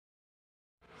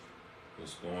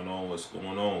What's going on? What's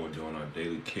going on? We're doing our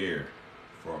daily care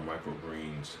for our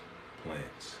microgreens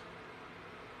plants.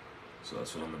 So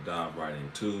that's what I'm gonna dive right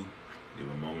into. Give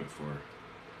a moment for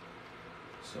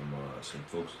some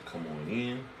folks to come on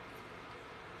in,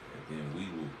 and then we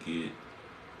will get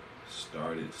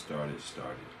started.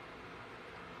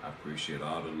 I appreciate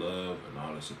all the love and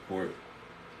all the support,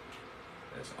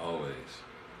 as always.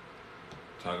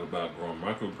 Talking about growing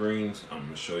microgreens, I'm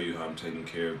gonna show you how I'm taking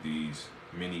care of these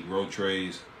mini grow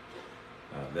trays.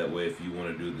 That way, if you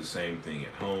want to do the same thing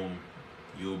at home,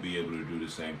 you'll be able to do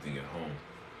the same thing at home.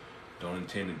 Don't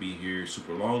intend to be here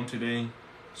super long today,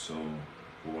 so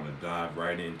we're going to dive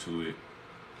right into it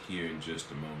here in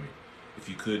just a moment. If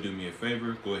you could do me a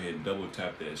favor, go ahead and double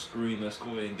tap that screen. Let's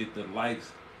go ahead and get the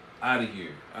lights out of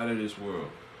here, out of this world.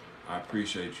 I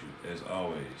appreciate you, as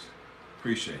always.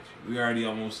 Appreciate you. We already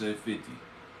almost at 50.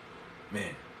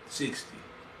 Man, 60.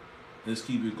 Let's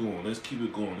keep it going. Let's keep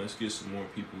it going. Let's get some more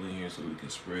people in here so we can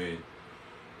spread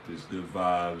this good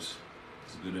vibes,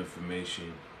 this good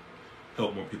information,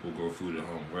 help more people grow food at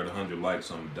home. We're at 100 likes,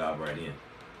 so I'm gonna dive right in.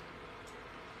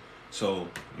 So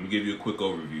let me give you a quick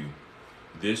overview.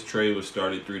 This tray was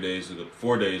started 4 days ago,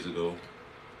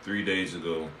 3 days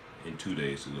ago, and 2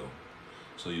 days ago.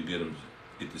 So you get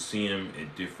to see them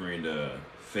at different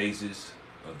phases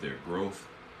of their growth.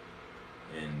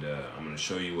 And I'm going to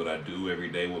show you what I do every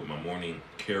day, what my morning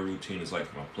care routine is like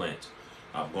for my plants.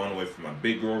 I've gone away from my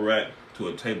big grow rack to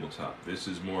a tabletop. This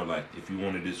is more like if you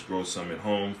want to just grow some at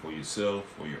home for yourself,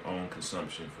 for your own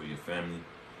consumption, for your family.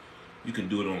 You can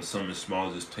do it on something as small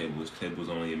as this table. This table is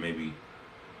only maybe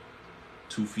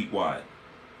 2 feet wide,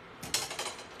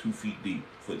 2 feet deep,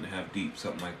 1.5 feet deep,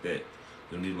 something like that.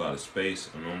 You'll need a lot of space.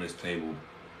 And on this table,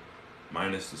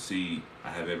 minus the seed,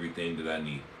 I have everything that I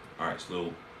need. All right,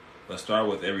 so let's start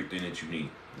with everything that you need.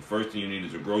 The first thing you need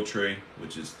is a grow tray,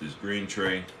 which is this green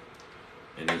tray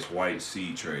and this white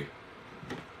seed tray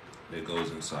that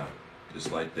goes inside,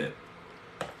 just like that.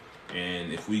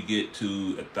 And if we get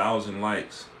to 1,000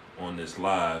 likes on this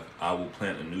live, I will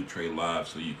plant a new tray live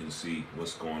so you can see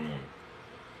what's going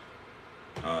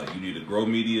on. You need a grow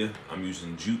media. I'm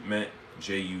using Jute Mat,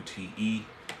 Jute.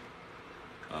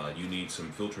 You need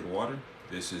some filtered water.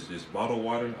 This is just bottled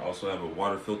water. I also have a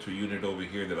water filter unit over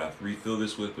here that I refill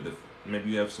this with, but if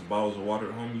maybe you have some bottles of water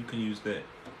at home, you can use that.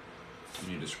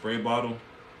 You need a spray bottle,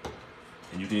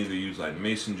 and you can either use like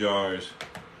mason jars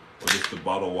or just the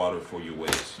bottled water for your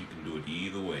waste. You can do it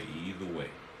either way,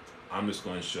 I'm just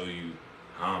going to show you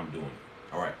how I'm doing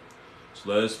it. All right, so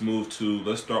let's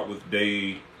start with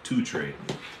day 2 tray,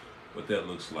 what that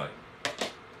looks like.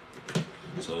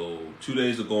 So 2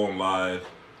 days ago on live,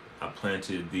 I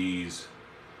planted these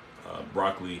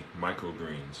broccoli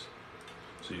microgreens.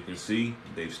 So you can see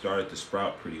they've started to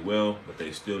sprout pretty well, but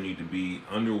they still need to be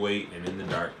underweight and in the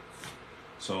dark.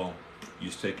 So you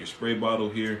just take your spray bottle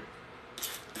here,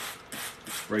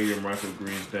 spray your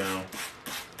microgreens down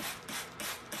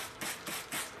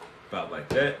about like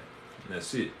that, and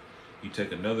that's it. You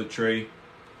take another tray,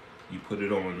 you put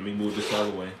it on. Let me move this out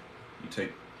of the way. You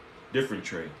take different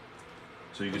tray.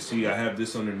 So you can see I have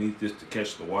this underneath this to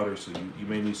catch the water, so you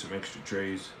may need some extra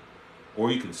trays. Or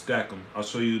you can stack them. I'll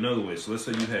show you another way. So let's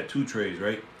say you had 2 trays,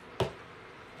 right?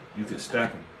 You can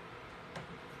stack them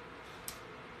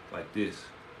like this.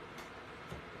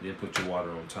 Then put your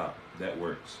water on top. That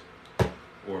works.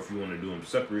 Or if you want to do them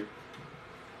separate,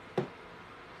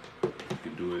 you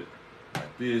can do it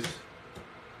like this.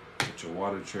 Put your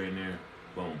water tray in there.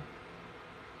 Boom.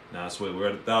 Now that's why we're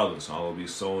at 1,000, so I'll be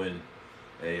sowing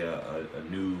a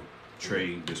new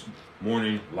tray this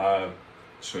morning live,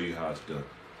 show you how it's done.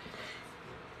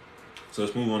 So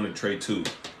let's move on to tray 2.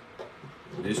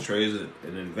 This tray is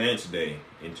an advanced day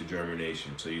into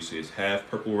germination. So you see it's half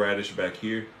purple radish back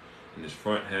here, and this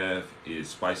front half is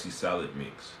spicy salad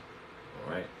mix.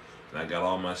 All right, and I got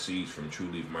all my seeds from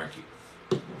True Leaf Market.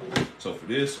 So for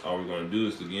this, all we're going to do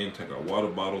is again take our water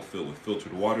bottle filled with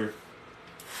filtered water,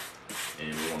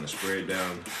 and we're going to spray it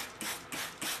down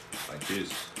like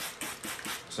this.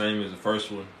 Same as the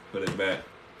first one. Put it back,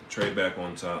 the tray back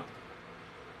on top,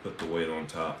 put the weight on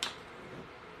top,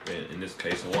 and in this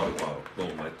case a water bottle.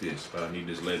 Boom, like this. But I need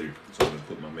this later, so I'm gonna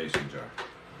put my mason jar.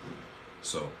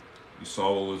 So you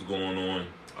saw what was going on.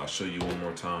 I'll show you one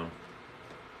more time.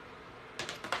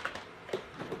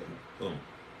 Boom.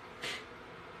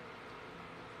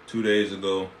 2 days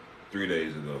ago, 3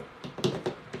 days ago.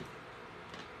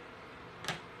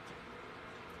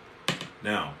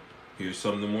 Now, here's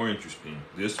something more interesting.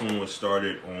 This one was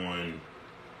started on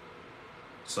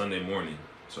Sunday morning.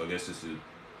 So I guess this is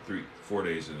 4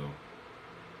 days ago.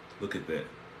 Look at that.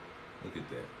 Look at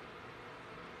that.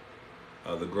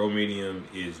 The grow medium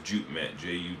is Jute Mat,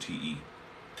 Jute.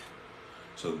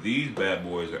 So these bad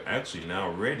boys are actually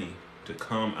now ready to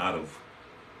come out of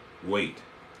weight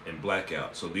and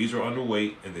blackout. So these are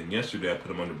underweight, and then yesterday I put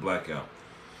them under blackout.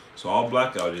 So all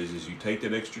blackout is you take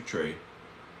that extra tray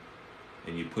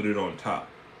and you put it on top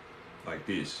like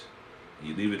this.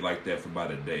 You leave it like that for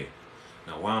about a day.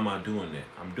 Now why am I doing that?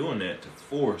 I'm doing that to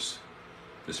force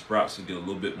the sprouts to get a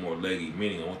little bit more leggy,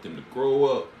 meaning I want them to grow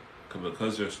up,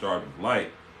 because they're starved of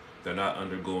light, they're not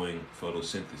undergoing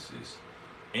photosynthesis.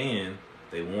 And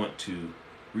they want to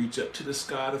reach up to the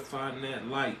sky to find that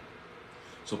light.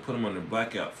 So put them under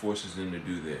blackout forces them to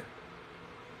do that.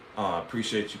 I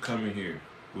appreciate you coming here.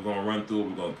 We're going to run through it.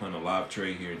 We're going to plant a live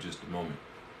tray here in just a moment.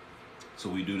 So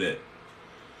we do that.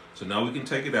 So now we can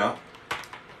take it out.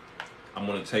 I'm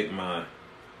going to take my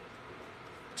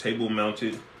table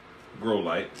mounted grow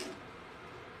light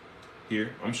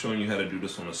here. I'm showing you how to do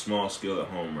this on a small scale at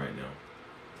home right now.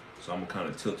 So I'm going to kind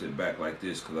of tilt it back like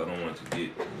this because I don't want it to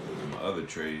get in my other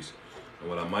trays. And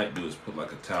what I might do is put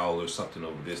like a towel or something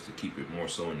over this to keep it more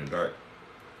so in the dark.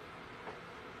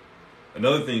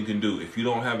 Another thing you can do, if you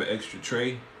don't have an extra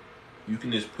tray, you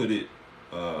can just put it,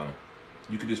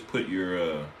 you can just put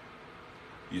your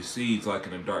seeds like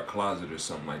in a dark closet or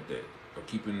something like that, or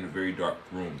keep it in a very dark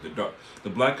room. The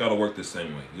blackout will work the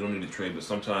same way. You don't need a tray, but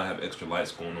sometimes I have extra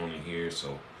lights going on in here,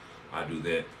 so I do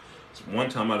that. So one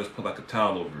time I just put like a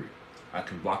towel over it. I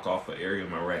can block off an area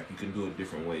of my rack. You can do it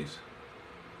different ways.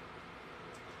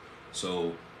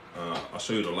 So I'll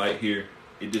show you the light here.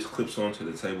 It just clips onto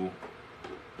the table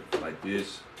like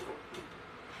this,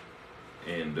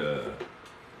 and I'm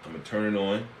gonna turn it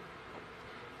on.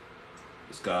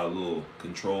 It's got a little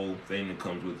control thing that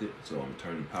comes with it, so I'm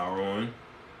turning power on.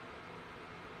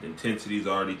 The intensity is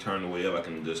already turned the way up. I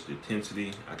can adjust the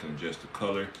intensity, I can adjust the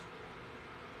color,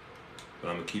 but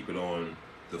I'm gonna keep it on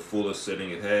the fullest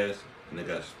setting it has, and it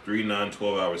got 3, 9,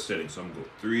 12 hour settings. So I'm gonna go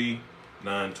 3,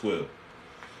 9, 12.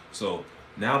 So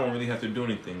now I don't really have to do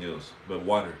anything else but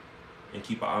water and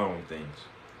keep an eye on things.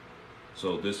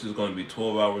 So this is going to be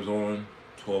 12 hours on,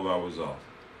 12 hours off.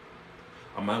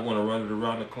 I might want to run it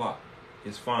around the clock.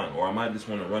 It's fine. Or I might just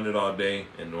want to run it all day,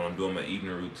 and when I'm doing my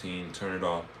evening routine, turn it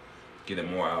off, get it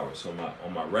more hours. So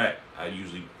on my rack, I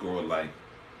usually grow it like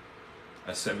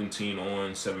a 17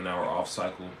 on, 7 hour off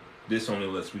cycle. This only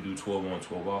lets me do 12 on,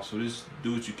 12 off. So just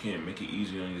do what you can. Make it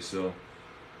easy on yourself.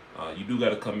 You do got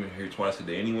to come in here twice a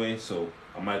day anyway, so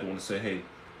I might want to say, hey,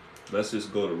 let's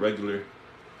just go to regular.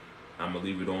 I'm going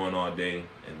to leave it on all day,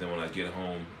 and then when I get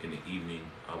home in the evening,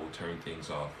 I will turn things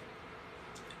off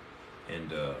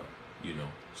and, you know,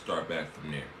 start back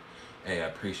from there. Hey, I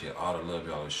appreciate all the love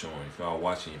y'all are showing. If y'all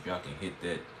watching, if y'all can hit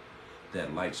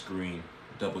that light screen,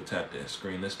 double tap that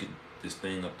screen. Let's get this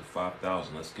thing up to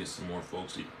 5,000. Let's get some more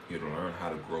folks here to learn how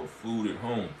to grow food at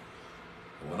home.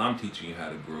 And what I'm teaching you how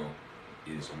to grow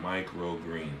is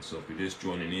MicroGreens. So if you're just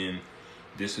joining in,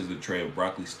 this is the tray of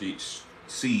broccoli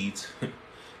seeds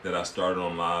that I started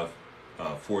on live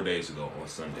 4 days ago on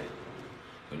Sunday.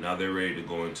 So now they're ready to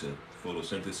go into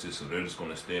photosynthesis, so they're just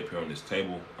going to stay up here on this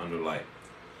table under light.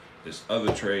 This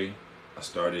other tray I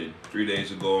started 3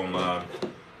 days ago on live.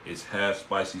 It's half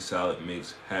spicy salad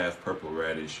mix, half purple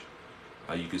radish.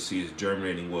 You can see it's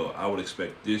germinating well. I would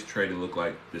expect this tray to look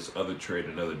like this other tray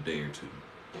in another day or two.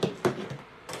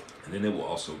 And then it will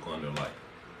also go under light.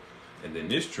 And then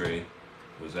this tray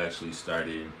was actually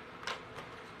started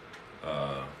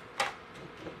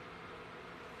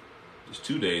just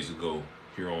 2 days ago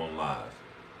here on live.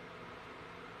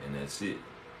 And that's it.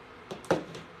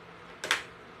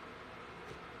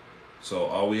 So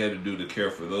all we had to do to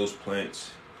care for those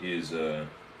plants is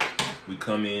we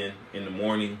come in the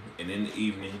morning and in the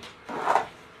evening.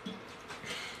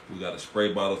 We got a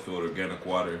spray bottle filled with organic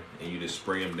water, and you just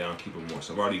spray them down, keep them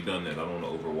moist. I've already done that. I don't want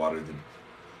to overwater them.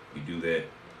 You do that,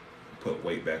 put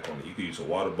weight back on it. You can use a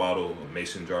water bottle, a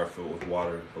mason jar filled with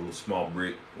water, a little small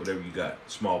brick, whatever you got,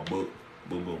 small book,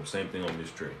 boom, boom. Same thing on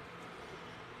this tray.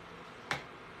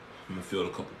 I'm gonna field a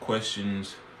couple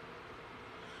questions.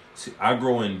 See, I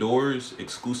grow indoors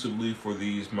exclusively for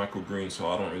these microgreens, so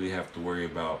I don't really have to worry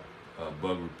about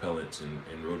bug repellents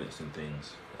and rodents and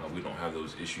things. We don't have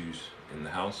those issues in the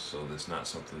house, so that's not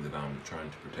something that I'm trying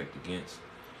to protect against.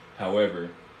 However,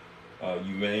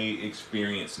 you may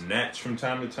experience gnats from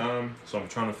time to time, so I'm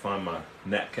trying to find my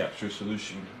gnat capture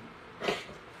solution.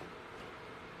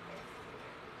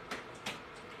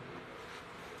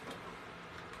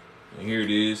 And here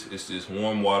it is. It's this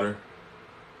warm water,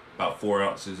 about 4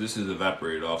 ounces. This is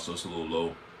evaporated off, so it's a little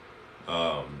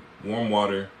low. Warm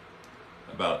water,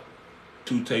 about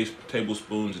 2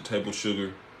 tablespoons of table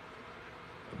sugar,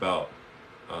 about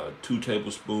 2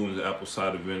 tablespoons of apple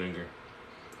cider vinegar,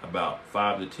 about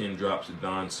 5 to 10 drops of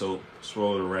Dawn soap,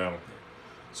 swirl it around.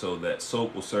 So that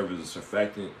soap will serve as a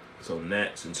surfactant, so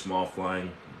gnats and small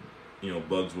flying,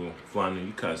 bugs will fly in there.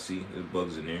 You kind of see there's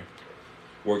bugs in there.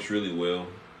 Works really well.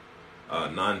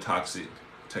 Non-toxic,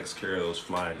 takes care of those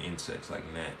flying insects like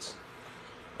gnats.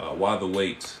 While the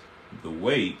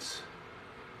weights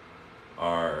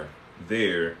are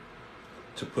there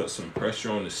to put some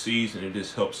pressure on the seeds, and it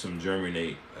just helps them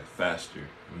germinate faster,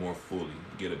 more fully,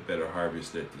 get a better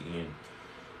harvest at the end.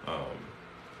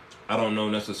 I don't know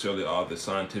necessarily all the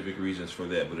scientific reasons for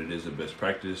that, but it is a best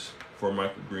practice for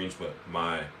microgreens. But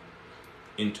my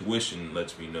intuition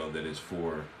lets me know that it's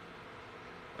for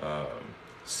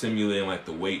simulating like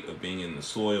the weight of being in the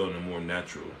soil in a more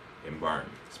natural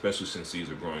environment, especially since these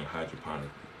are growing hydroponically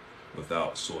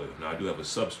without soil. Now I do have a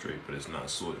substrate, but it's not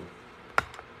soil.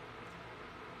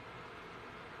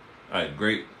 All right,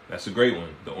 great. That's a great one.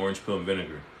 The orange peel and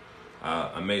vinegar.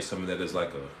 I made some of that as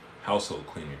like a household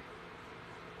cleaner.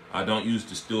 I don't use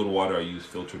distilled water. I use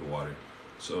filtered water.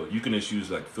 So you can just use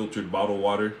like filtered bottled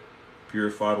water,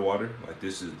 purified water. Like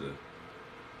this is the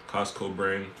Costco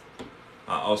brand.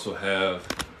 I also have,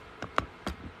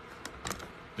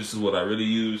 this is what I really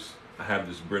use. I have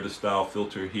this Brita style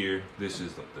filter here. This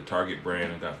is the Target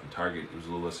brand I got from Target. It was a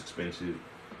little less expensive.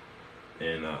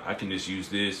 And I can just use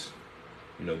this,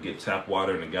 get tap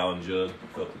water in a gallon jug,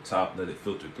 fill up the top, let it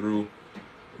filter through.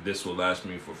 This will last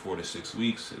me for 4 to 6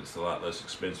 weeks. It's a lot less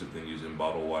expensive than using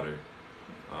bottled water.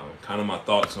 Kind of my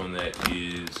thought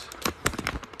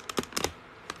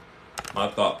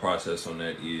process on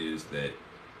that is that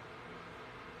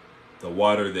the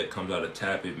water that comes out of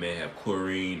tap, it may have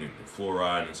chlorine and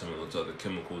fluoride and some of those other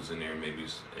chemicals in there, maybe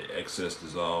excess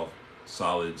dissolved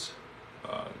solids.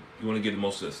 You want to get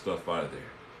most of that stuff out of there,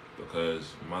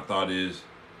 because my thought is,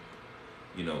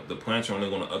 the plants are only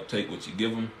going to uptake what you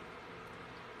give them.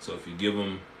 So if you give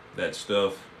them that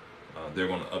stuff, they're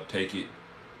going to uptake it,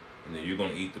 and then you're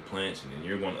going to eat the plants, and then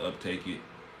you're going to uptake it.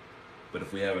 But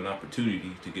if we have an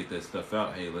opportunity to get that stuff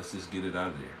out, hey, let's just get it out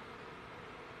of there.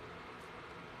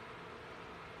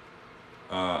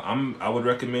 I would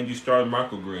recommend you start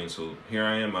microgreens. So here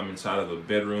I am. I'm inside of a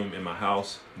bedroom in my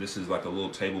house. This is like a little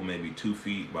table, maybe 2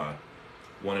 feet by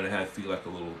 1.5 feet, like a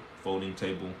little folding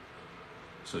table.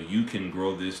 So you can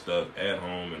grow this stuff at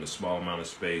home in a small amount of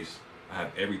space. I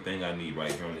have everything I need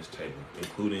right here on this table,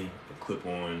 including a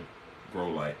clip-on grow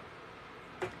light.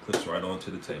 Clips right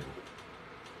onto the table.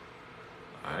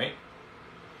 All right.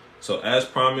 So as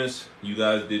promised, you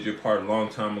guys did your part a long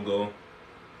time ago.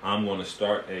 I'm going to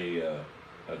start a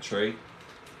tray.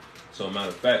 So matter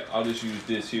of fact, I'll just use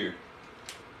this here.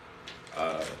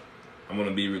 I'm going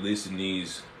to be releasing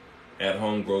these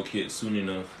at-home grow kits soon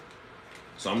enough.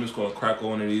 So I'm just going to crack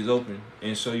one of these open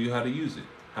and show you how to use it.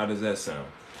 How does that sound?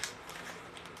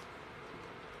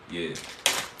 Yeah.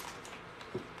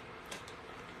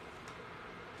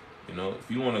 If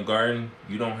you want to garden,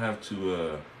 you don't gotta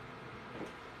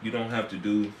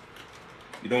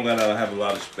have a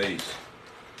lot of space.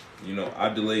 I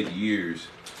delayed years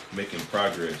making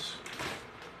progress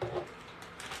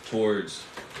towards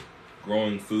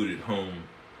growing food at home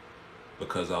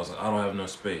because I was like, I don't have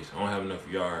enough space. I don't have enough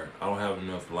yard. I don't have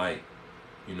enough light.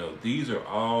 These are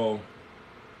all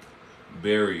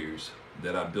barriers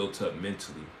that I built up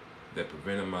mentally that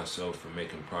prevented myself from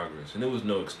making progress. And it was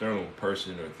no external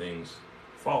person or thing's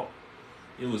fault.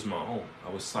 It was my own. I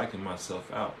was psyching myself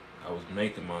out. I was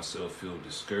making myself feel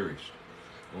discouraged.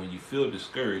 And when you feel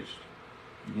discouraged,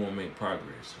 you won't make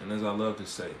progress. And as I love to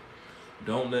say,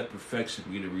 don't let perfection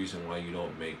be the reason why you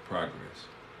don't make progress.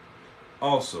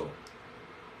 Also,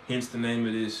 hence the name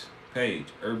of this page,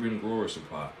 Urban Grower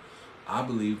Supply. I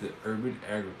believe that urban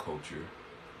agriculture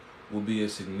will be a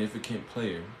significant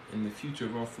player in the future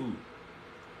of our food.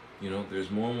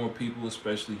 There's more and more people,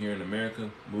 especially here in America,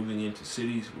 moving into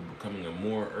cities. We're becoming a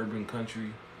more urban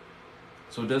country.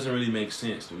 So it doesn't really make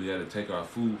sense that we got to take our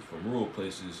food from rural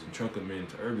places and truck them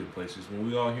into urban places when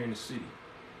we all here in the city.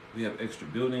 We have extra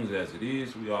buildings as it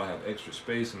is. We all have extra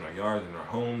space in our yards and our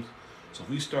homes. So if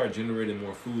we start generating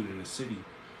more food in the city,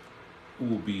 it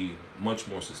will be much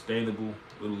more sustainable.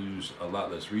 It'll use a lot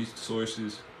less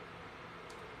resources.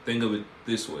 Think of it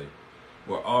this way.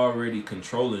 We're already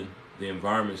controlling the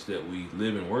environments that we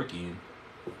live and work in.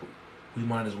 We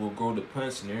might as well grow the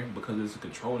plants in there because it's a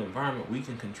controlled environment. We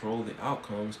can control the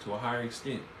outcomes to a higher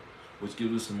extent, which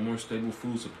gives us a more stable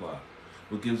food supply,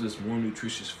 which gives us more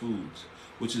nutritious foods,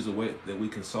 which is a way that we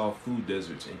can solve food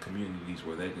deserts in communities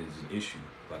where that is an issue.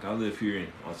 Like I live here in,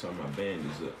 I'll tell my band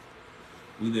is up.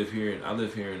 I live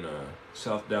here in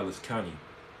South Dallas County,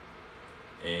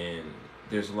 and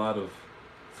there's a lot of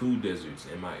food deserts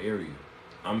in my area.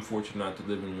 I'm fortunate not to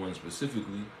live in one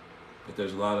specifically, but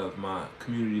there's a lot of my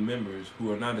community members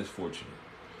who are not as fortunate.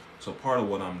 So part of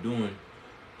what I'm doing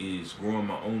is growing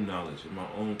my own knowledge and my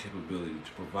own capability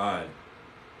to provide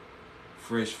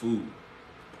fresh food,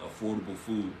 affordable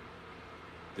food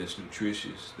that's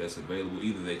nutritious, that's available.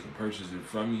 Either they can purchase it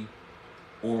from me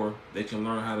or they can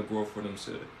learn how to grow for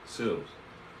themselves.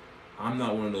 I'm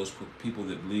not one of those people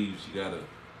that believes you gotta,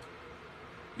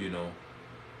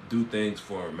 do things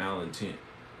for malintent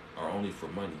or only for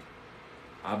money.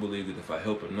 I believe that if I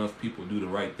help enough people do the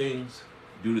right things,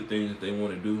 do the things that they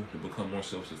want to do to become more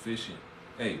self-sufficient,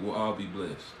 hey, we'll all be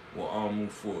blessed. We'll all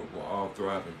move forward. We'll all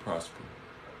thrive and prosper.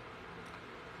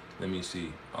 Let me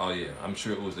see. Oh yeah, I'm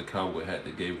sure it was the cowboy hat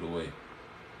that gave it away.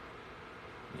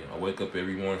 I wake up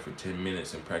every morning for 10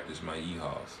 minutes and practice my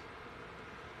yeehaws.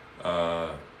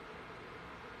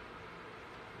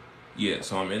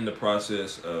 So I'm in the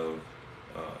process of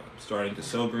starting to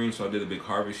sell greens. So I did a big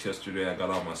harvest yesterday. I got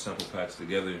all my sample packs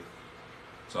together.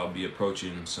 So I'll be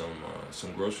approaching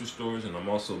some grocery stores, and I'm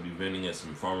also be vending at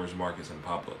some farmers markets and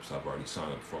pop-ups. I've already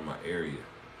signed up for my area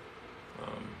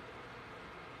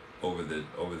over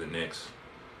the next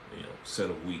set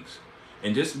of weeks.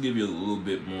 And just to give you a little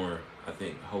bit more, I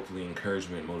think hopefully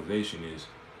encouragement and motivation is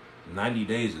 90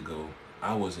 days ago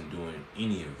I wasn't doing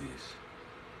any of this.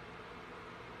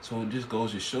 So it just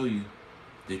goes to show you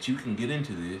that you can get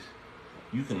into this,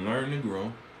 you can learn to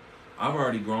grow. I've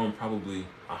already grown probably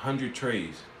 100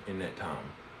 trays in that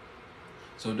time.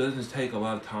 So it doesn't take a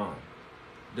lot of time.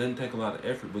 It doesn't take a lot of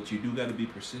effort, but you do got to be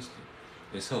persistent.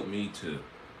 It's helped me to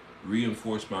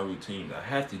reinforce my routine. I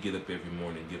have to get up every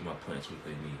morning and give my plants what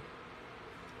they need.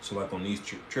 So like on these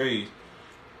trays,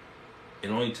 it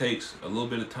only takes a little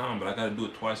bit of time, but I got to do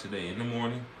it twice a day, in the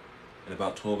morning and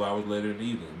about 12 hours later in the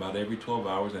evening. About every 12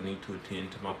 hours, I need to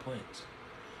attend to my plants.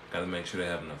 Got to make sure they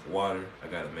have enough water. I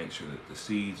got to make sure that the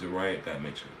seeds are right. Got to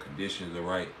make sure the conditions are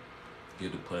right.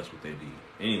 Give the plants what they need.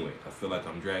 Anyway, I feel like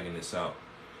I'm dragging this out,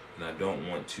 and I don't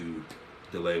want to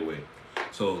delay away.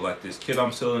 So like this kit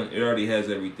I'm selling, it already has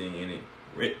everything in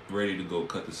it, ready to go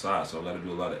cut the size. So I got to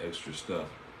do a lot of extra stuff.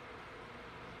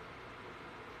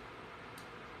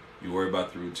 You worry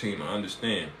about the routine, I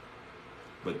understand,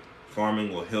 but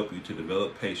farming will help you to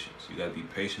develop patience. You got to be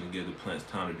patient and give the plants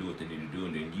time to do what they need to do,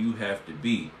 and then you have to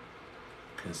be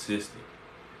consistent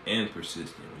and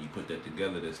persistent. When you put that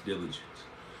together, that's diligence.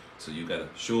 So you got to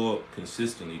show up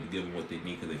consistently to give them what they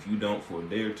need, because if you don't for a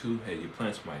day or two, hey, your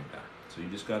plants might die. So you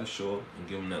just got to show up and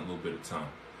give them that little bit of time.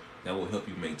 That will help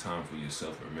you make time for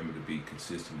yourself, and remember to be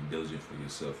consistent and diligent for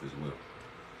yourself as well.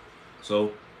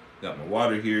 So got my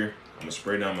water here. I'm gonna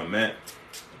spray down my mat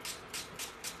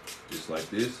just like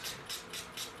this.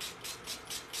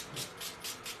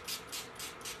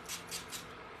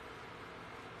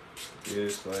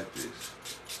 Just like this.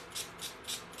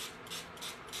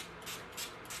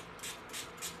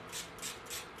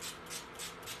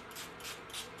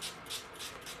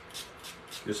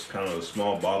 This is kind of a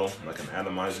small bottle, like an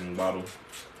atomizing bottle.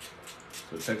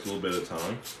 So it takes a little bit of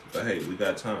time, but hey, we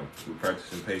got time. We're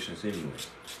practicing patience anyway.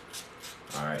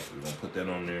 All right, we're gonna put that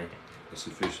on there. It's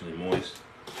sufficiently moist.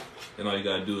 Then all you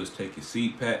gotta do is take your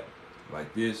seed pack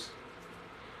like this.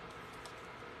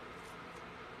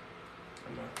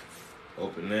 I'm gonna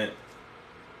open that.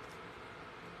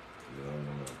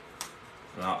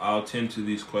 And I'll tend to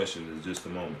these questions in just a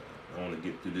moment. I want to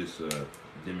get through this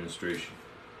demonstration.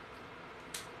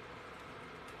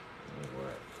 All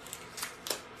right.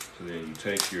 So then you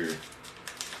take your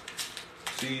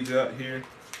seeds out here.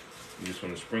 You just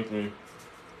want to sprinkle them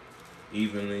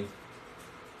evenly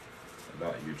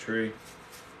about your tray.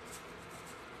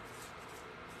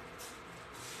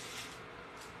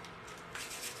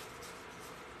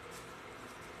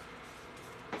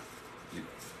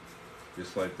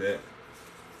 Just like that.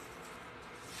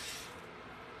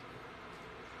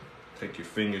 Take your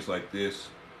fingers like this.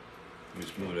 Let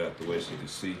me smooth it out the way so you can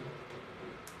see.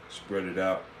 Spread it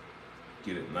out.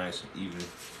 Get it nice and even.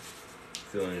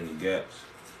 Fill in any gaps.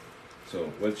 So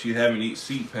what you have in each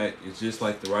seed pack is just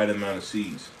like the right amount of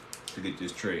seeds to get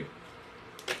this tray.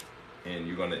 And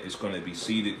it's gonna be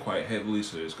seeded quite heavily,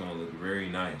 so it's gonna look very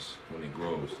nice when it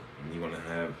grows. And you're gonna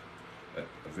have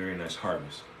a very nice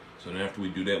harvest. So then after we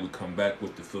do that, we come back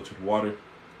with the filtered water.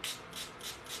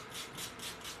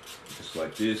 Just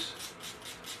like this.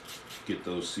 Get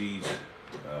those seeds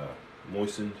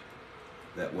moistened.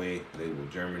 That way they will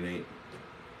germinate.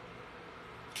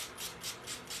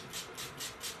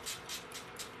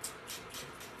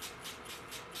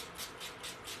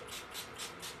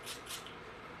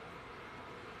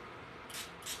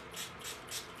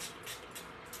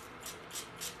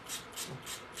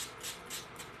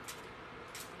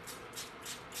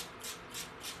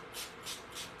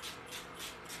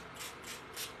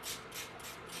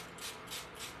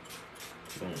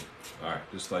 Boom. All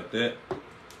right, just like that.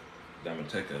 Then I'm gonna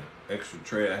take an extra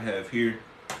tray I have here,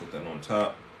 put that on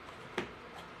top,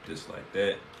 just like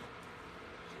that.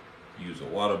 Use a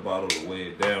water bottle to weigh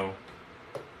it down,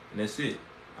 and that's it.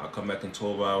 I'll come back in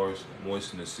 12 hours,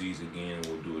 moisten the seeds again, and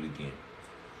we'll do it again.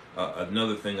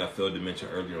 Another thing I failed to mention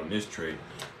earlier on this tray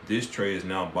is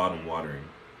now bottom watering.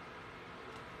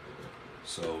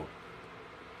 So,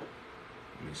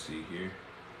 let me see here.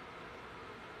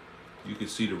 You can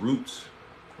see the roots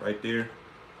right there.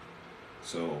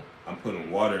 So I'm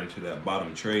putting water into that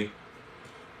bottom tray.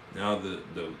 Now the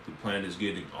plant is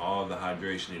getting all the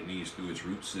hydration it needs through its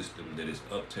root system that is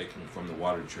uptaking from the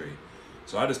water tray.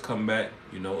 So I just come back,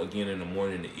 again in the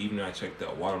morning and the evening, I check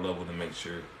that water level to make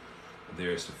sure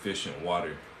there is sufficient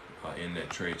water in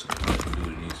that tray so the plant can do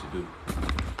what it needs to do.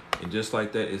 And just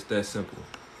like that, it's that simple.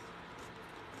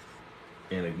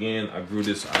 And again, I grew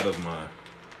this out of my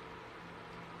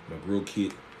grow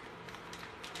kit.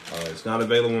 It's not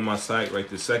available on my site right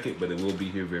this second, but it will be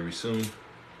here very soon.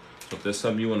 So if that's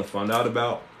something you want to find out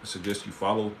about, I suggest you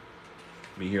follow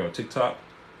me here on TikTok.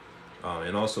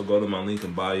 And also go to my link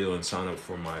in bio and sign up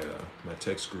for my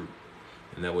text group.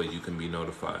 And that way you can be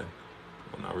notified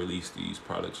when I release these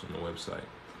products on the website.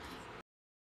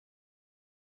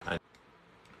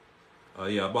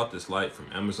 Yeah, I bought this light from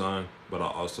Amazon, but I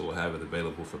also will have it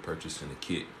available for purchase in a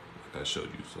kit, like I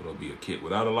showed you. So there'll be a kit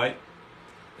without a light,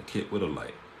 a kit with a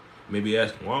light. Maybe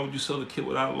asking, why would you sell the kit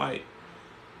without a light?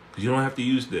 Because you don't have to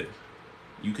use that.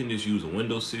 You can just use a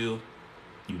windowsill.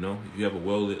 If you have a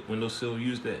well-lit windowsill,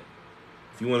 use that.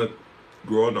 If you want to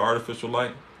grow under artificial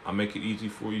light, I'll make it easy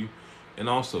for you. And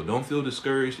also, don't feel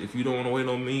discouraged if you don't want to wait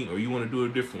on me or you want to do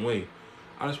it a different way.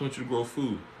 I just want you to grow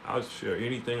food. I'll share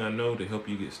anything I know to help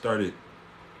you get started.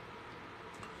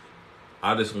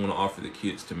 I just want to offer the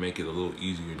kits to make it a little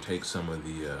easier and take some of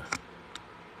the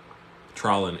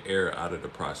trial and error out of the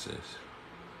process.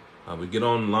 We get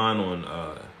online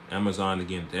on Amazon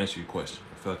again to answer your question.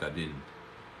 I feel like I didn't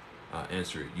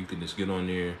answer it. You can just get on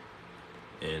there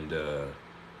and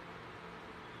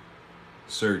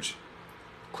search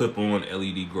clip-on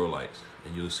LED grow lights,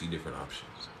 and you'll see different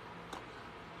options.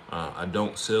 I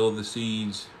don't sell the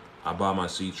seeds. I buy my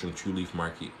seeds from True Leaf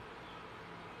Market,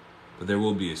 but there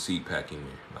will be a seed pack in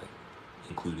there,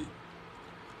 included.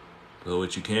 So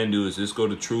what you can do is just go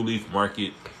to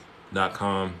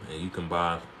trueleafmarket.com and you can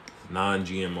buy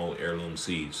non-GMO heirloom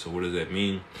seeds. So what does that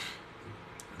mean?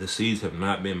 The seeds have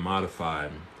not been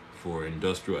modified for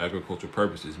industrial agricultural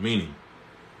purposes, meaning,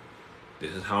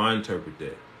 this is how I interpret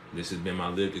that. This has been my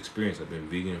lived experience. I've been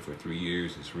vegan for 3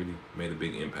 years. It's really made a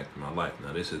big impact in my life.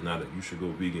 Now, this is not a you should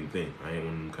go vegan thing. I ain't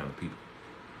one of them kind of people.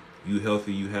 You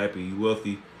healthy, you happy, you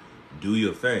wealthy, do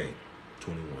your thing.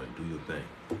 21, do your thing.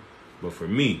 But for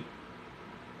me,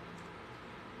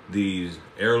 these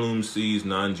heirloom seeds,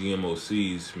 non-GMO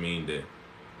seeds, mean that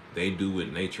they do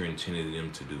what nature intended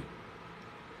them to do.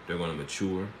 They're going to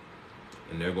mature,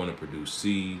 and they're going to produce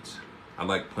seeds. I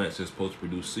like plants that are supposed to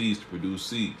produce seeds to produce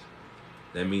seeds.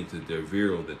 That means that they're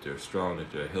virile, that they're strong,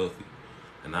 that they're healthy.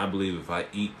 And I believe if I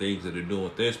eat things that are doing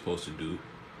what they're supposed to do,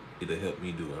 it'll help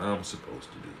me do what I'm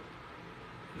supposed to do.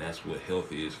 And that's what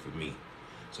healthy is for me.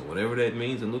 So whatever that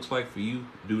means and looks like for you,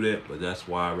 do that. But that's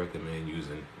why I recommend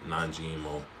using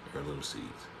non-GMO heirloom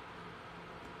seeds.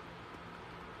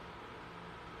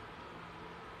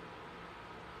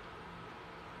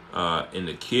 In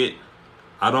the kit,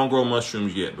 I don't grow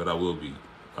mushrooms yet, but I will be,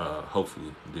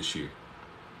 hopefully this year.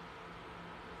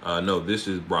 No, this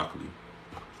is broccoli,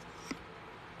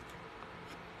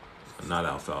 not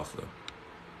alfalfa.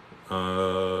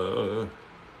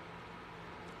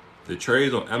 The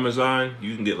trays on Amazon,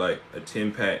 you can get like a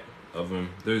 10-pack of them.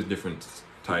 There's different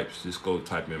types. Just go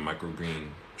type in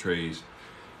MicroGreen trays.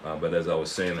 But as I was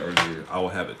saying earlier, I will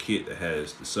have a kit that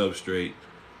has the substrate,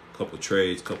 a couple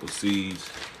trays, couple seeds,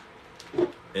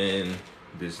 and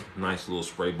this nice little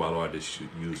spray bottle I just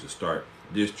use to start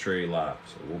this tray live.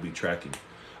 So we'll be tracking.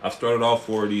 I've started all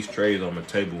 4 of these trays on my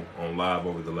table on live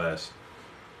over the last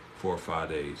 4 or 5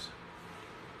 days.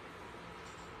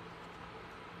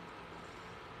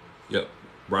 Yep,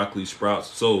 broccoli sprouts.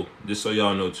 So just so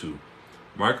y'all know too,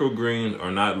 microgreens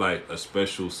are not like a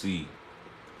special seed.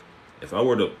 If I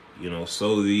were to,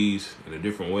 sow these in a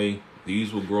different way,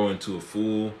 these will grow into a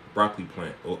full broccoli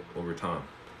plant over time.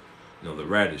 The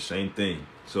radish, same thing.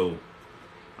 So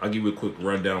I'll give you a quick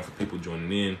rundown for people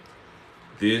joining in.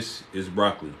 This is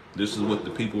broccoli. This is what the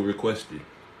people requested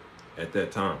at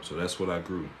that time. So that's what I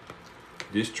grew.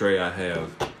 This tray I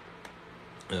have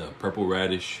purple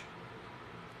radish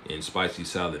and spicy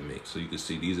salad mix. So you can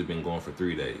see these have been going for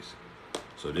 3 days.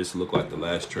 So this looked like the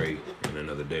last tray in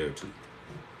another day or two.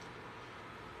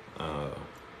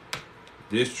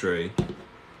 This tray,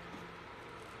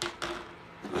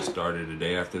 I started the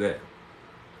day after that.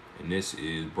 And this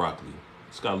is broccoli.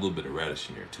 It's got a little bit of radish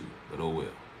in there too, but oh well.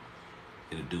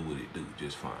 It'll do what it do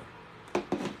just fine.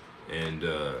 And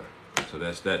so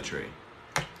that's that tray.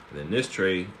 And then this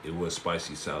tray, it was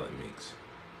spicy salad mix.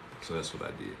 So that's what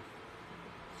I did.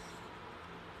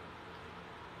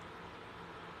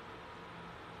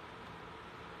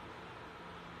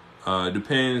 It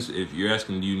depends. If you're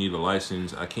asking, do you need a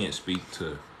license? I can't speak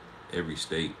to every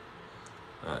state.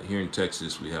 Here in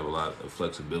Texas, we have a lot of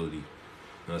flexibility.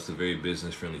 It's a very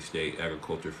business-friendly state,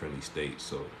 agriculture-friendly state.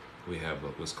 So we have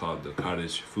what's called the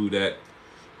Cottage Food Act,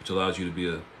 which allows you to be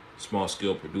a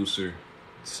small-scale producer,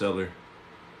 seller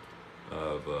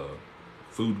of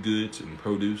food goods and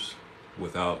produce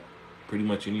without pretty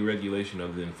much any regulation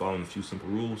other than following a few simple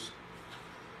rules.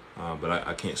 But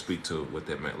I can't speak to what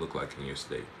that might look like in your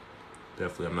state.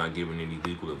 Definitely, I'm not giving any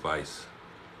legal advice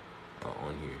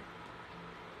on here.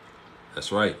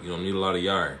 That's right, you don't need a lot of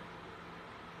yard.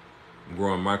 I'm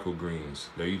growing microgreens.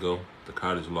 There you go, the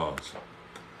cottage laws.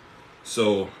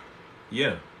 So,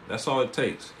 yeah, that's all it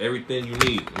takes. Everything you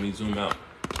need. Let me zoom out.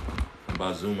 And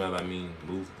by zoom out, I mean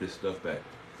move this stuff back.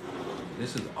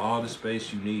 This is all the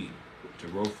space you need to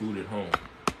grow food at home.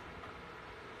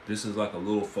 This is like a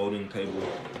little folding table.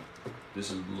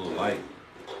 This is a little light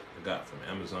I got from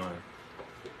Amazon.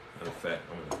 Matter of fact,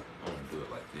 I'm gonna do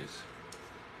it like this.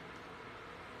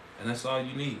 And that's all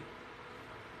you need.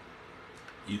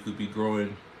 You could be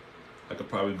growing, I could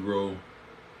probably grow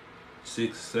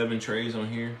 6, 7 trays on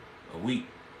here a week.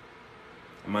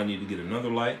 I might need to get another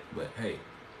light, but hey,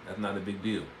 that's not a big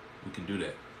deal. We can do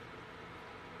that.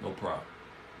 No problem.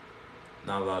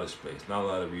 Not a lot of space, not a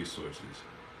lot of resources.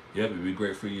 Yep, it'd be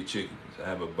great for your chickens. I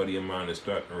have a buddy of mine that's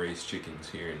starting to raise chickens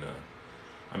here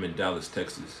I'm in Dallas,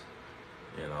 Texas,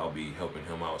 and I'll be helping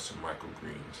him out with some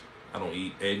microgreens. I don't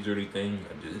eat eggs or anything.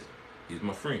 He's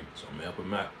my friend, so I'm gonna help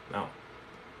him out.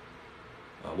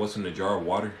 What's in the jar of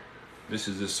water? This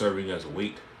is just serving as a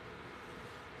weight.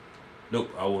 Nope,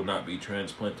 I will not be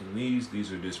transplanting these.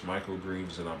 These are just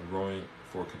microgreens that I'm growing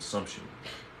for consumption.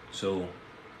 So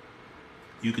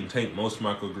you can take most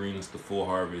microgreens to full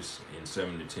harvest in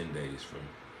 7 to 10 days. From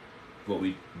what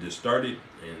we just started,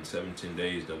 in 7 to 10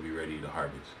 days, they'll be ready to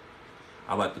harvest.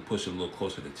 I like to push it a little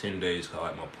closer to 10 days because I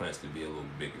like my plants to be a little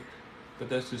bigger. But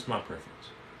that's just my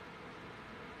preference.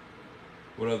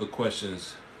 What other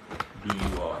questions do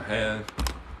you all have?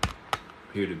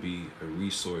 Here to be a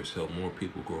resource, help more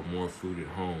people grow more food at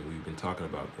home. We've been talking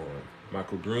about growing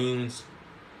microgreens.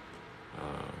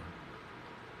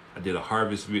 I did a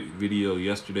harvest video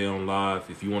yesterday on live.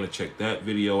 If you want to check that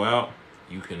video out,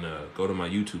 you can go to my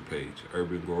YouTube page,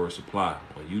 Urban Grower Supply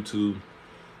on YouTube.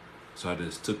 So I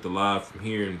just took the live from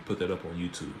here and put that up on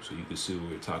YouTube so you can see what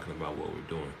we're talking about, what we're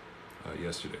doing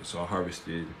yesterday. So I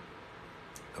harvested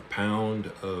a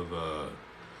pound of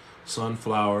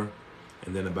sunflower,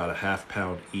 and then about a ½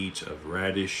 pound each of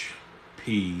radish,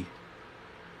 pea,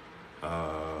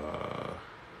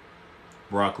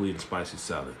 broccoli, and spicy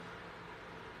salad.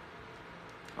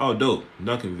 Oh, dope.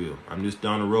 Duncanville. I'm just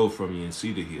down the road from you in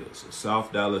Cedar Hills. So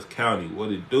South Dallas County.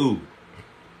 What it do?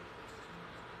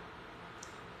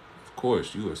 Of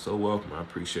course, you are so welcome. I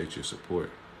appreciate your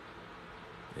support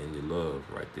and your love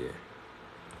right there.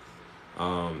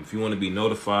 If you want to be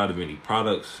notified of any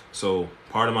products, so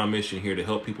part of my mission here to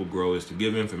help people grow is to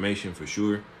give information for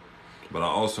sure, but I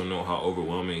also know how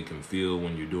overwhelming it can feel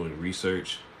when you're doing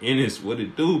research. Ennis, what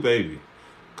it do, baby?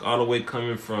 All the way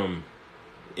coming from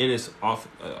Ennis, Ellis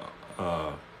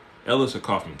or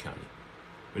Kaufman County.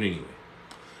 But anyway,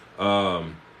 I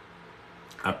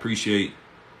appreciate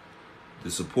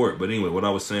the support. But anyway, what I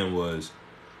was saying was,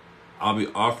 I'll be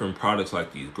offering products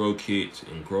like these grow kits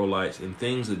and grow lights and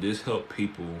things that just help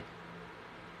people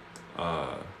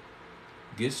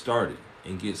get started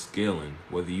and get scaling,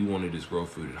 whether you want to just grow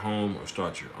food at home or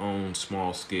start your own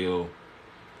small scale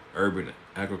urban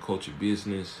agriculture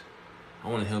business. I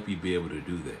want to help you be able to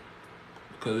do that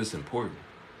because it's important.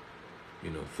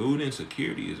 You know, food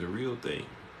insecurity is a real thing.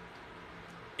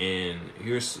 And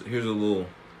here's a little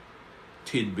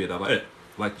tidbit I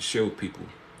like to share with people.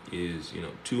 Is,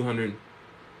 200,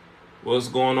 what's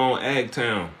going on, Ag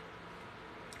Town?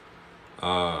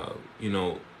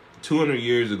 200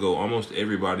 years ago, almost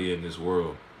everybody in this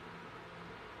world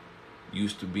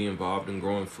used to be involved in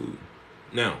growing food.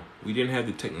 Now, we didn't have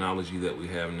the technology that we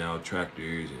have now,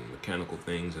 tractors and mechanical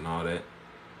things and all that.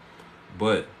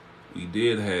 But we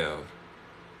did have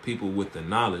people with the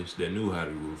knowledge that knew how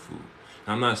to grow food.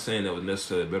 Now, I'm not saying that was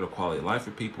necessarily a better quality of life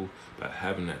for people, but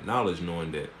having that knowledge,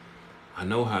 knowing that I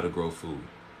know how to grow food.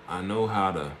 I know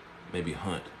how to maybe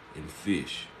hunt. and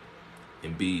fish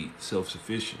and be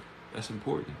self-sufficient. That's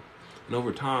important. And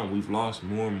over time, we've lost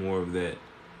more and more of that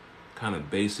kind of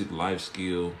basic life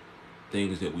skill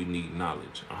things that we need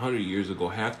knowledge. 100 years ago,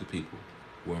 half the people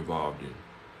were involved in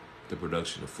the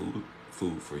production of food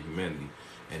for humanity.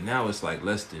 And now it's like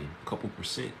less than a couple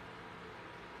percent.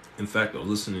 In fact, I was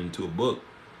listening to a book.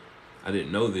 I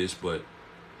didn't know this, but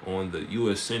on the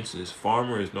U.S. Census,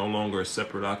 farmer is no longer a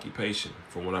separate occupation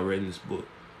from what I read in this book.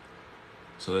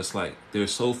 So it's like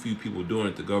there's so few people doing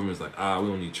it, the government's like, we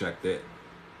don't need to track that.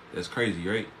 That's crazy,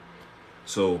 right?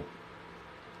 So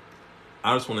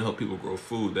I just want to help people grow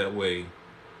food. That way,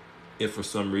 if for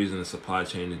some reason the supply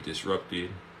chain is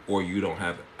disrupted or you don't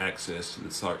have access to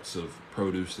the sorts of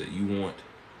produce that you want,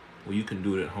 well, you can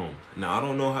do it at home. Now, I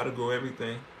don't know how to grow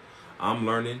everything. I'm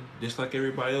learning just like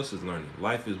everybody else is learning.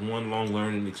 Life is one long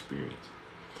learning experience.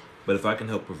 But if I can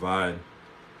help provide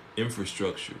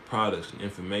infrastructure, products, and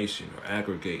information, or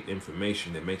aggregate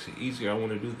information that makes it easier, I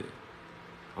want to do that.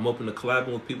 I'm open to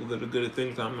collabing with people that are good at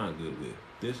things I'm not good with.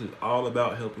 This is all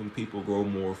about helping people grow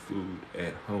more food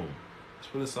at home.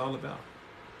 That's what it's all about.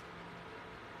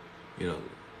 You know,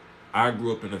 I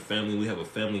grew up in a family. We have a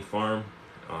family farm.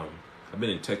 I've been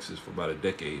in Texas for about a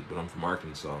decade, but I'm from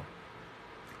Arkansas.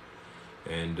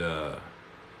 And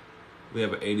we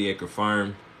have an 80-acre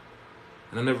farm.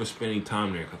 And I never spent any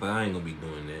time there because I ain't going to be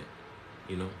doing that.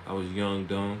 You know, I was young,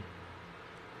 dumb,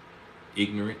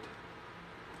 ignorant.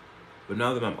 But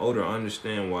now that I'm older, I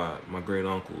understand why my great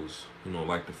uncles,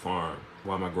 like to farm,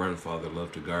 why my grandfather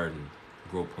loved to garden,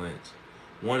 grow plants.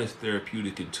 One is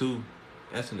therapeutic, and two,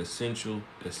 that's an essential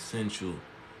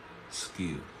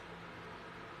skill.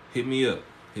 Hit me up.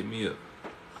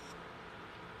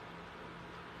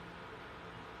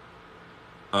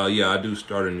 Yeah, I do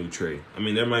start a new tray. I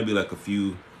mean, there might be like a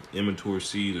few immature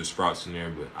seeds or sprouts in there,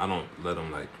 but I don't let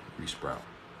them like re-sprout.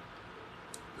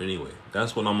 But anyway,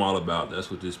 that's what I'm all about. That's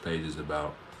what this page is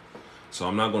about. So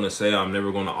I'm not going to say I'm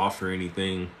never going to offer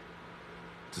anything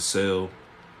to sell.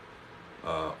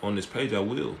 On this page, I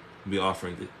will be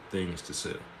offering things to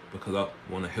sell because I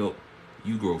want to help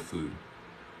you grow food.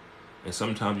 And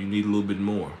sometimes you need a little bit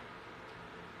more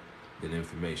than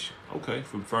information. Okay,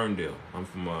 from Ferndale. I'm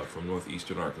from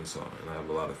northeastern Arkansas, and I have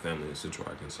a lot of family in central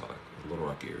Arkansas, like the Little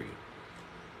Rock area.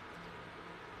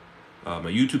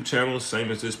 My YouTube channel is same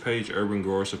as this page, Urban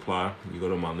Grower Supply. You go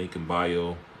to my link in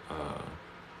bio.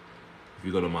 If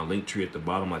you go to my link tree at the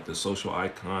bottom, like the social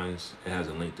icons, it has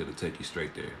a link that'll take you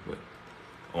straight there. But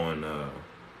on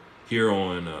here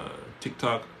on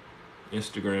TikTok,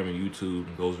 Instagram, and YouTube,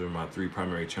 those are my 3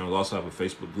 primary channels. I also have a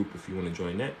Facebook group if you want to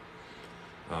join that.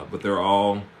 But they're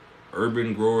all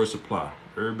Urban Grower Supply.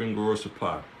 Urban Grower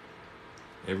Supply.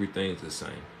 Everything's the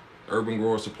same.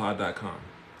 UrbanGrowerSupply.com.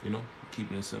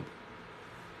 Keeping it simple.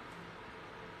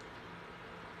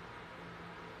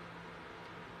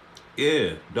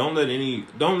 Yeah, don't let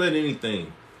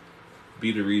anything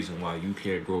be the reason why you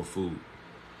can't grow food.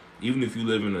 Even if you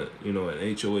live in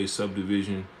an HOA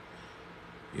subdivision,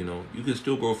 you can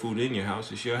still grow food in your house.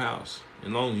 It's your house. As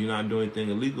long as you're not doing anything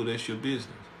illegal, that's your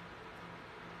business.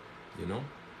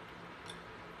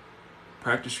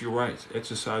 Practice your rights.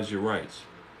 Exercise your rights.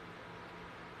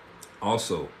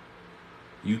 Also,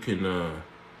 you can,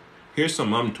 here's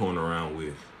something I'm toying around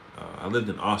with. I lived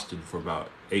in Austin for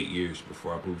about 8 years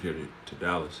before I moved here to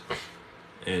Dallas.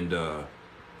 And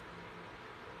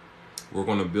we're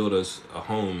going to build us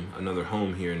another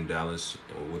home here in Dallas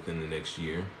within the next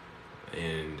year.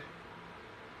 And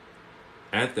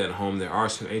at that home, there are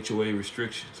some HOA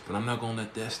restrictions, but I'm not going to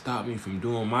let that stop me from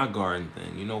doing my garden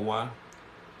thing. You know why?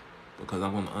 Because I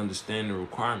want to understand the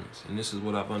requirements. And this is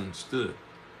what I've understood.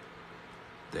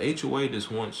 The HOA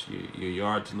just wants your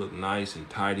yard to look nice and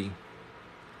tidy.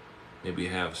 Maybe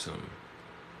have some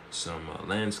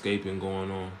landscaping going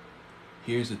on.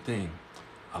 Here's the thing.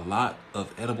 A lot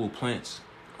of edible plants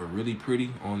are really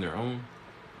pretty on their own,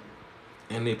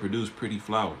 and they produce pretty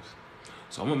flowers.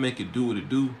 So I'm going to make it do what it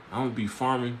do. I'm going to be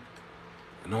farming,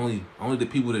 and only the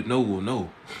people that know will know.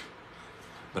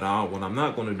 But what I'm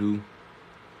not going to do,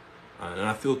 and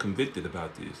I feel convicted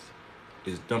about this,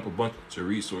 is dump a bunch of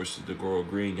resources to grow a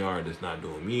green yard that's not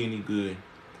doing me any good,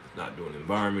 not doing the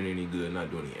environment any good, not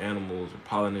doing the animals or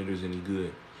pollinators any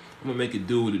good. I'm going to make it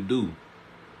do what it do.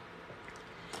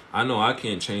 I know I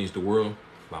can't change the world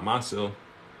by myself,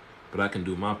 but I can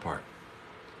do my part.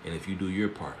 And if you do your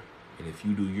part, and if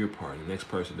you do your part, and the next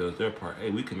person does their part,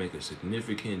 hey, we can make a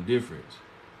significant difference.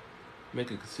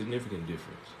 Make a significant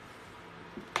difference.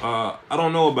 I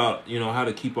don't know about, how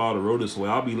to keep all the rodents away.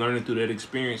 I'll be learning through that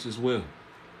experience as well.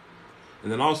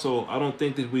 And then also, I don't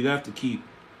think that we have to keep,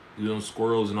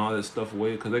 squirrels and all that stuff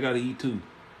away because they got to eat too.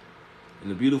 And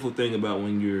the beautiful thing about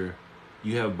when you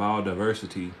have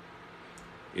biodiversity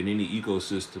in any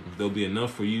ecosystem, there'll be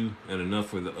enough for you and enough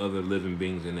for the other living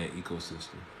beings in that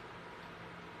ecosystem.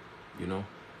 You know?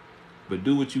 But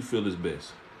do what you feel is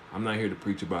best. I'm not here to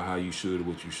preach about how you should or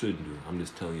what you shouldn't do. I'm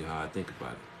just telling you how I think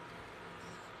about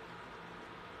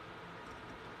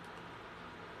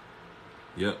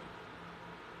it. Yep.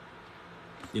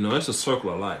 You know, that's a circle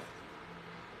of life.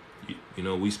 You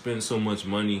know, we spend so much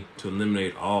money to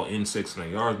eliminate all insects in our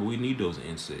yards, but we need those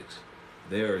insects.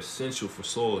 They are essential for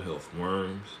soil health.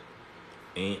 Worms,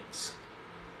 ants,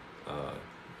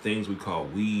 things we call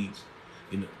weeds.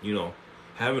 You know,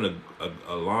 having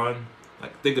a lawn,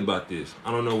 like, think about this.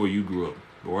 I don't know where you grew up,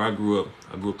 but where I grew up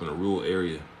in a rural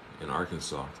area in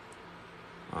Arkansas.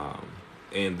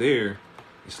 And there,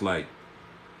 it's like,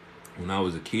 when I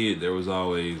was a kid, there was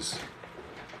always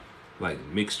like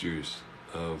mixtures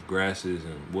of grasses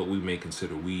and what we may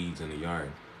consider weeds in the yard.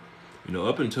 You know,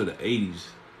 up until the 80s,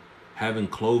 having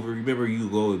clover, remember you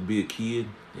go and be a kid,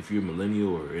 if you're a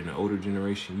millennial or in the older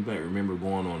generation, you might remember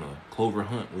going on a clover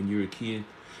hunt when you were a kid.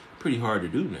 Pretty hard to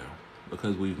do now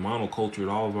because we've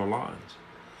monocultured all of our lawns.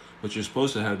 But you're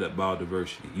supposed to have that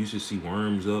biodiversity. You should see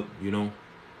worms up, you know,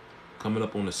 coming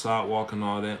up on the sidewalk and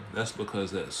all that. That's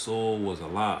because that soil was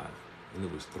alive and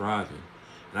it was thriving.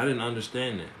 And I didn't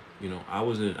understand that. You know, I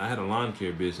had a lawn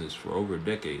care business for over a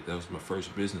decade. That was my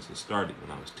first business that started when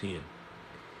I was 10.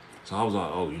 So I was like,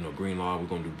 oh, you know, green law, we're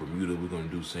going to do Bermuda, we're going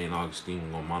to do St. Augustine,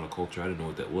 we're going to monoculture. I didn't know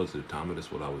what that was at the time, but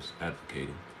that's what I was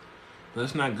advocating. But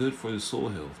that's not good for the soil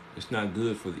health. It's not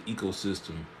good for the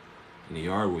ecosystem in the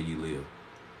yard where you live.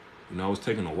 You know, I was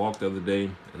taking a walk the other day,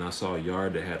 and I saw a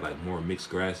yard that had like more mixed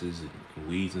grasses and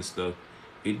weeds and stuff.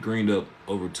 It greened up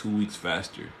over 2 weeks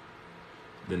faster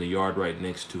than the yard right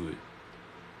next to it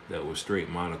that was straight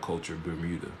monoculture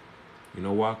Bermuda. You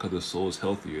know why? Because the soil is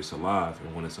healthier, it's alive,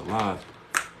 and when it's alive,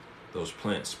 those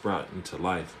plants sprout into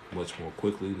life much more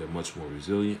quickly. They're much more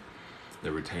resilient. They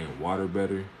retain water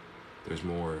better. There's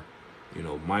more, you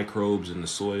know, microbes in the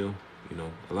soil. You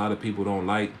know, a lot of people don't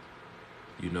like,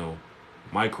 you know,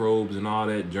 microbes and all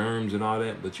that, germs and all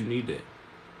that, but you need that.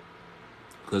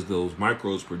 Because those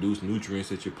microbes produce nutrients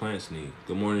that your plants need.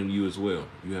 Good morning to you as well.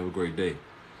 You have a great day.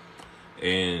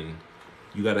 And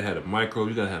you got to have the microbes,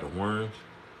 you got to have the worms,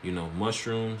 you know,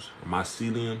 mushrooms,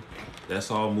 mycelium. That's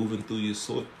all moving through your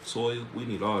soil. We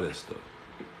need all that stuff.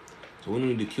 So we don't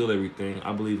need to kill everything.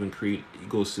 I believe in creating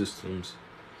ecosystems.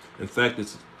 In fact,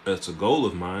 it's a goal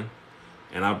of mine.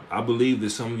 And I believe that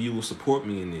some of you will support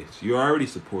me in this. You're already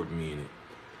supporting me in it.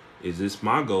 It's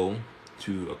my goal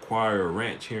to acquire a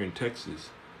ranch here in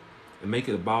Texas and make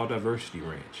it a biodiversity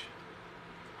ranch.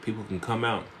 People can come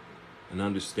out and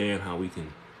understand how we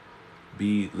can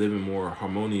be living more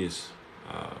harmonious,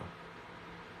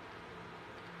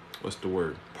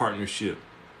 partnership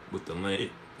with the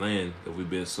land that we've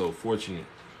been so fortunate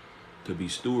to be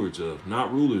stewards of,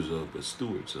 not rulers of, but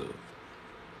stewards of,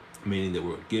 meaning that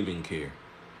we're giving care.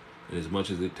 And as much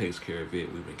as it takes care of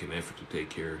it, we make an effort to take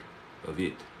care of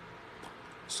it.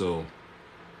 So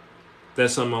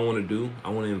that's something I want to do. I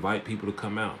want to invite people to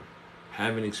come out,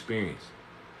 have an experience,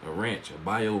 a ranch, a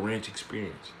bio ranch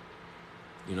experience.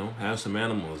 You know, have some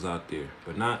animals out there,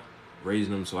 but not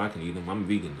raising them so I can eat them. I'm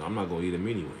vegan, so I'm not going to eat them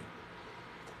anyway.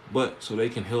 But so they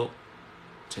can help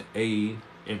to aid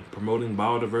in promoting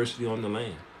biodiversity on the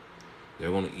land.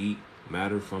 They're going to eat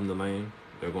matter from the land.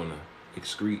 They're going to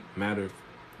excrete matter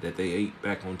that they ate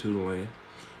back onto the land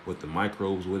with the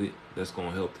microbes with it. That's going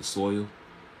to help the soil.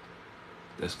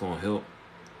 That's going to help,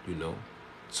 you know,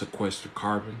 sequester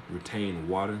carbon, retain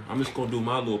water. I'm just going to do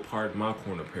my little part in my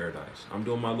corner of paradise. I'm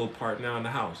doing my little part now in the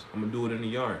house. I'm going to do it in the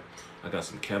yard. I got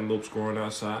some cantaloupes growing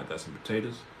outside. Got some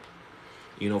potatoes.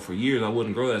 You know, for years I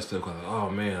wouldn't grow that stuff because, oh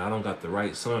man, I don't got the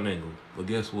right sun angle. But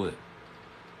guess what?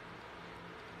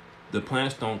 The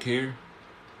plants don't care.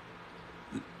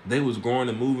 They was growing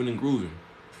and moving and grooving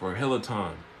for a hell of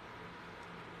time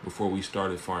before we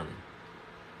started farming,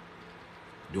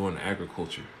 doing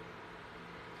agriculture.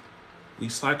 We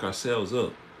psych ourselves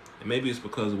up. And maybe it's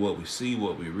because of what we see,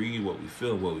 what we read, what we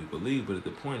feel, what we believe, but at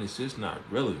the point it's just not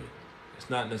relevant.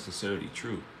 It's not necessarily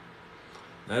true.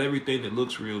 Not everything that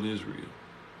looks real is real.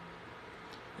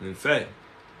 And in fact,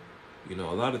 you know,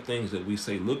 a lot of things that we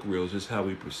say look real is just how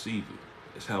we perceive it.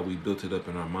 It's how we built it up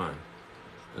in our mind.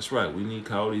 That's right, we need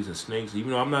coyotes and snakes.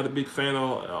 Even though I'm not a big fan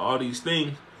of all these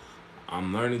things,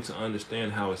 I'm learning to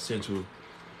understand how essential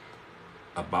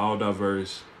a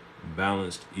biodiverse,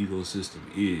 balanced ecosystem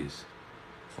is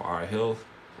for our health,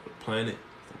 for the planet,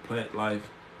 for plant life.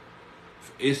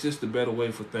 It's just a better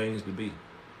way for things to be.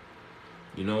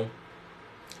 You know,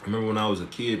 I remember when I was a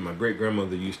kid, my great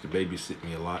grandmother used to babysit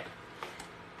me a lot.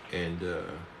 And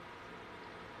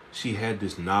she had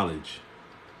this knowledge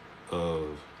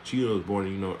of, she was born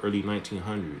in, early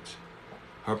 1900s.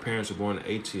 Her parents were born in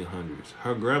the 1800s.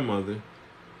 Her grandmother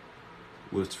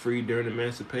was free during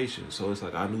emancipation. So it's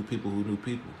like I knew people who knew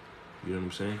people. You know what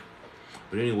I'm saying?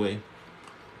 But anyway,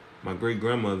 my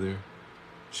great-grandmother,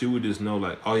 she would just know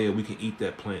like, oh yeah, we can eat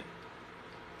that plant.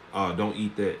 Oh, don't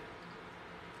eat that.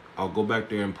 I'll go back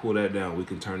there and pull that down. We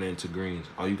can turn that into greens.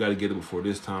 Oh, you got to get it before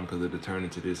this time because it'll turn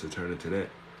into this or turn into that.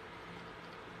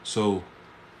 So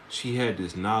she had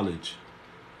this knowledge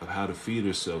of how to feed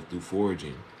herself through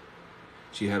foraging.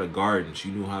 She had a garden. She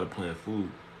knew how to plant food.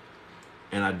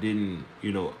 And I didn't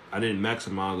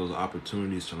maximize those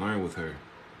opportunities to learn with her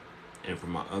and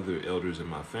from my other elders in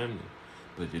my family.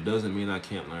 But it doesn't mean I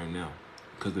can't learn now.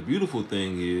 Because the beautiful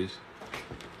thing is,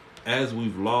 as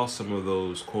we've lost some of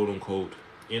those quote unquote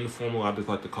informal, I just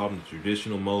like to call them the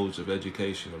traditional modes of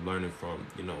education, of learning from,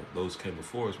 those came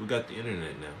before us. We got the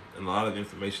internet now, and a lot of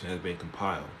information has been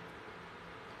compiled.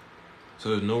 So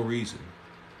there's no reason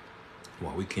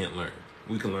why we can't learn.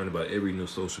 We can learn about every new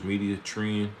social media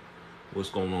trend, what's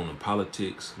going on in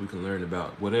politics. We can learn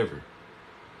about whatever.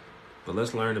 But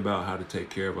let's learn about how to take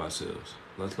care of ourselves.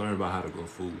 Let's learn about how to grow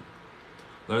food.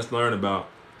 Let's learn about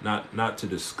not to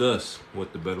discuss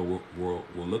what the better world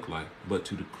will look like, but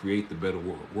to create the better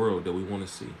world that we want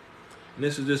to see. And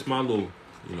this is just my little,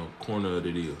 corner of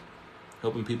the deal.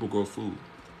 Helping people grow food.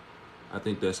 I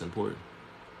think that's important.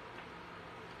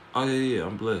 Oh, yeah,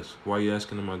 I'm blessed. Why are you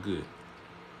asking, am I good?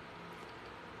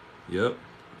 Yep,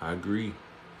 I agree.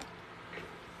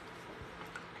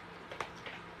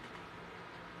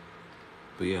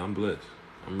 But yeah, I'm blessed.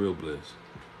 I'm real blessed.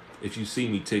 If you see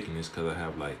me ticking, it's because I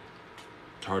have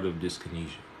tardive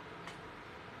dyskinesia.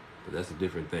 But that's a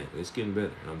different thing. It's getting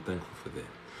better, and I'm thankful for that.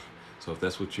 So if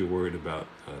that's what you're worried about,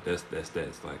 that's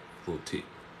like a little tick.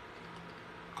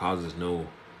 Causes no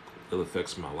ill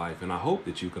effects in my life. And I hope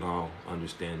that you can all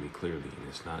understand me clearly and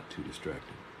it's not too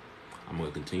distracting. I'm going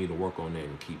to continue to work on that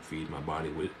and keep feeding my body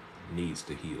what it needs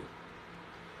to heal.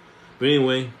 But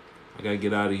anyway, I got to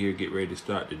get out of here, get ready to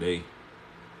start today.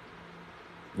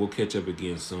 We'll catch up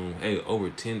again soon. Hey, over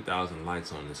 10,000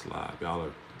 likes on this live. Y'all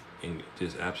are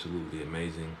just absolutely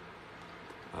amazing.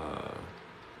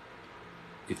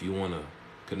 If you want to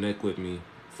connect with me,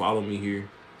 follow me here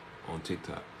on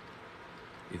TikTok.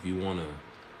 If you want to,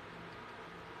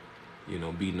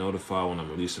 be notified when I'm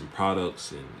releasing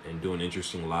products and doing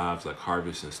interesting lives like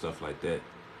harvest and stuff like that,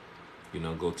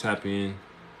 go tap in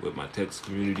with my text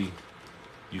community.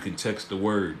 You can text the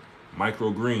word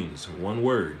MicroGreens, one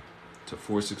word, to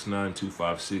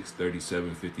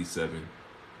 469-256-3757.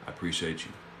 I appreciate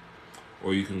you.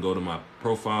 Or you can go to my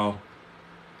profile,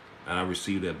 and I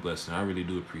receive that blessing. I really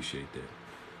do appreciate that.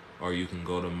 Or you can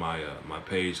go to my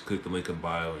page, click the link in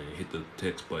bio, and hit the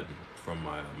text button from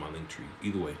my link tree.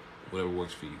 Either way, whatever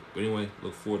works for you. But anyway,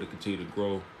 look forward to continue to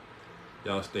grow.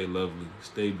 Y'all stay lovely,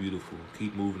 stay beautiful,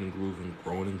 keep moving and grooving,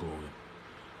 growing and glowing.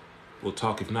 We'll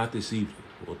talk, if not this evening,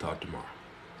 we'll talk tomorrow.